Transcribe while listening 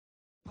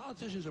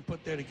Politicians are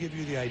put there to give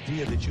you the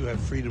idea that you have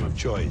freedom of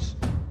choice.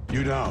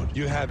 You don't.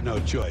 You have no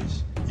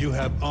choice. You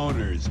have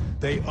owners.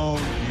 They own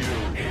you.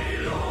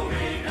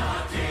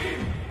 Illuminati,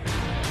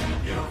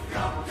 you've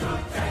come to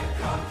take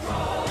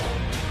control.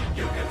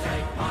 You can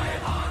take my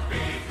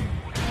heartbeat,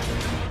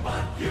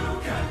 but you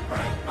can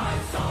break my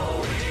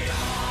soul. We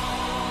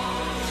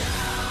all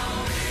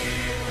shall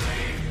be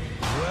free.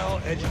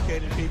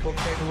 Well-educated people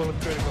capable of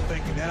critical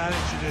thinking. They're not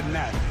interested in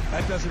that.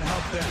 That doesn't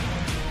help them.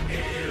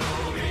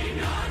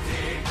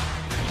 Illuminati,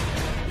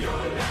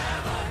 you'll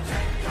never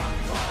take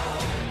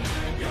control.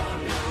 Your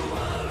new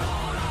world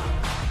order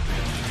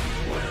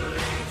will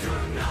lead to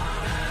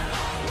none at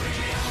all. We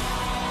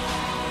all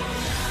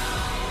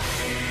shall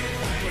be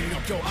free. Open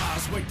up your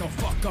eyes, wake the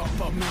fuck up,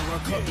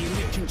 America.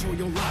 Elite control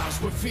your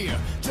lives with fear,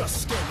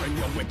 just scaring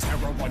you with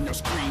terror on your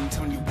screen,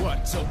 telling you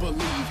what to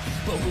believe.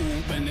 But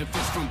who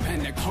benefits from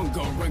panic,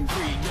 hunger, and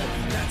greed? Yo,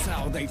 that's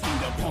how they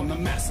feed upon the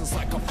masses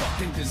like a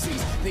fucking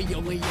disease. The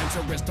only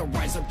answer is to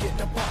rise up,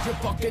 get up off your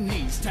fucking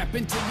knees. Tap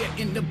into your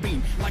inner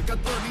being like a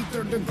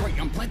 33rd degree.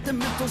 I'm planting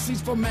mental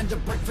seeds for men to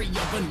break free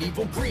of an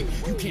evil greed.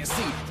 You can't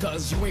see,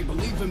 cause you ain't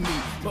believing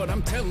me, but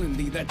I'm telling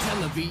thee that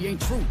television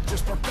ain't true.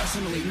 Just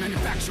professionally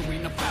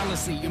manufacturing a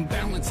fallacy,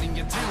 imbalancing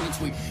your talents.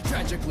 We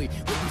tragically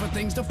waiting for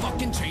things to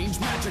fucking change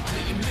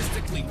magically and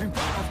mystically.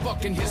 Rewrite our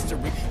fucking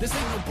history. This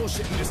ain't no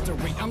bullshit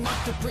mystery.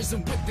 Unlock the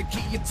prison with the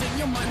key. It's in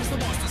your mind, is the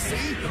ones to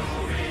see.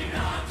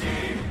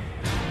 Illuminati,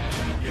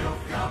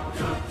 you've come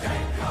to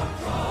take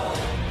control.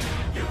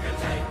 You can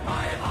take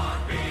my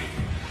heartbeat,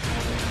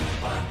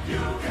 but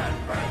you can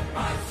break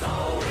my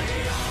soul. We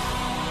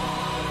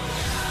all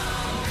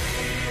shall be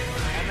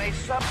free. And they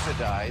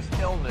subsidize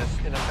illness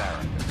in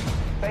America.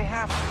 They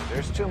have to.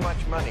 There's too much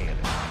money in it.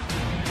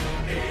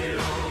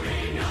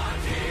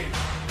 Illuminati,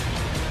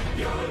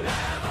 you'll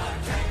never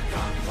take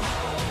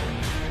control.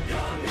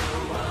 Your new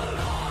world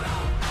order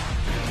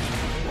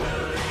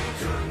will lead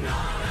to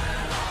none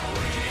at all.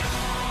 We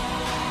all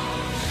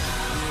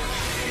shall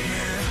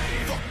be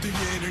free. Fuck the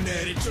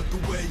internet, it took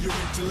away your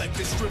intellect,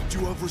 it stripped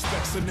you of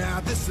respect. So now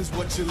this is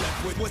what you're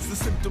left with. What's the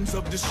symptoms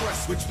of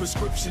distress? Which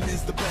prescription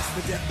is the best?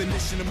 The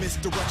definition of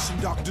misdirection,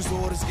 doctor's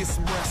orders, get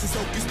some rest. This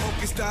hocus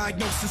pocus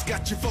diagnosis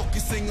got you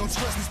focusing on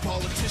stress. These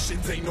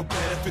politicians ain't no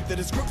better. Fit the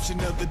description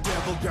of the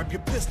devil. Grab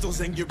your pistols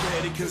and get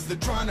ready, cause they're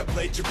trying to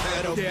play your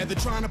pedal. Yeah, they're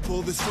trying to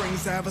pull the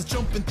strings, have us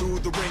jumping through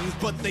the rings,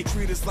 but they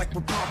treat us like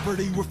we're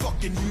property. We're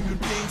fucking human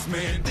beings,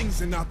 man.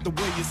 Things are not the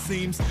way it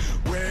seems.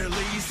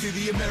 Rarely see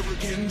the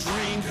American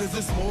dream, cause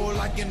it's more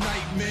like a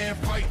nightmare.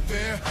 Fight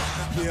fair.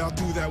 Yeah, I'll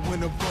do that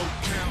when a vote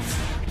counts.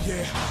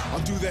 Yeah, I'll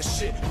do that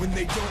shit when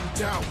they don't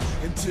doubt.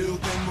 Until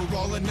then, we're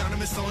all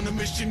anonymous on a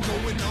mission,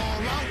 going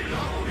all out.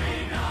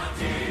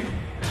 Illuminati,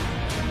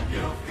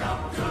 you've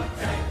come to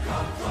take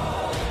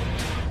control.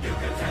 You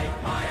can take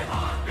my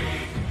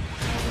heartbeat,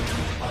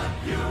 but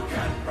you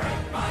can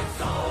break my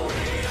soul.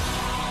 We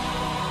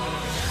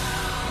all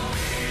shall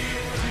be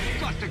free.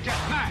 You've got to get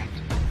mad.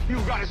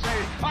 You've got to say,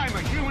 I'm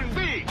a human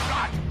being.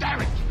 God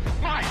damn it.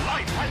 My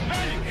life has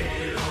value.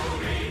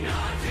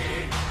 Illuminati,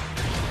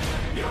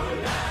 you'll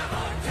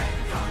never take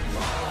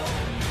control.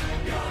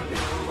 Your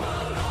new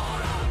world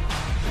order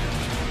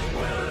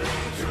will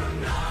lead to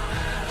none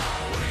at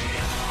all. We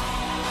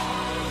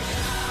all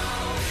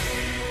shall be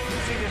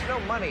free. See, there's no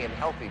money in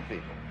healthy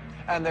people,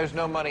 and there's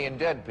no money in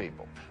dead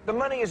people. The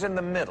money is in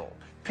the middle.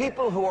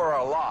 People who are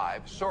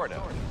alive, sort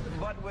of,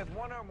 but with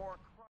one or more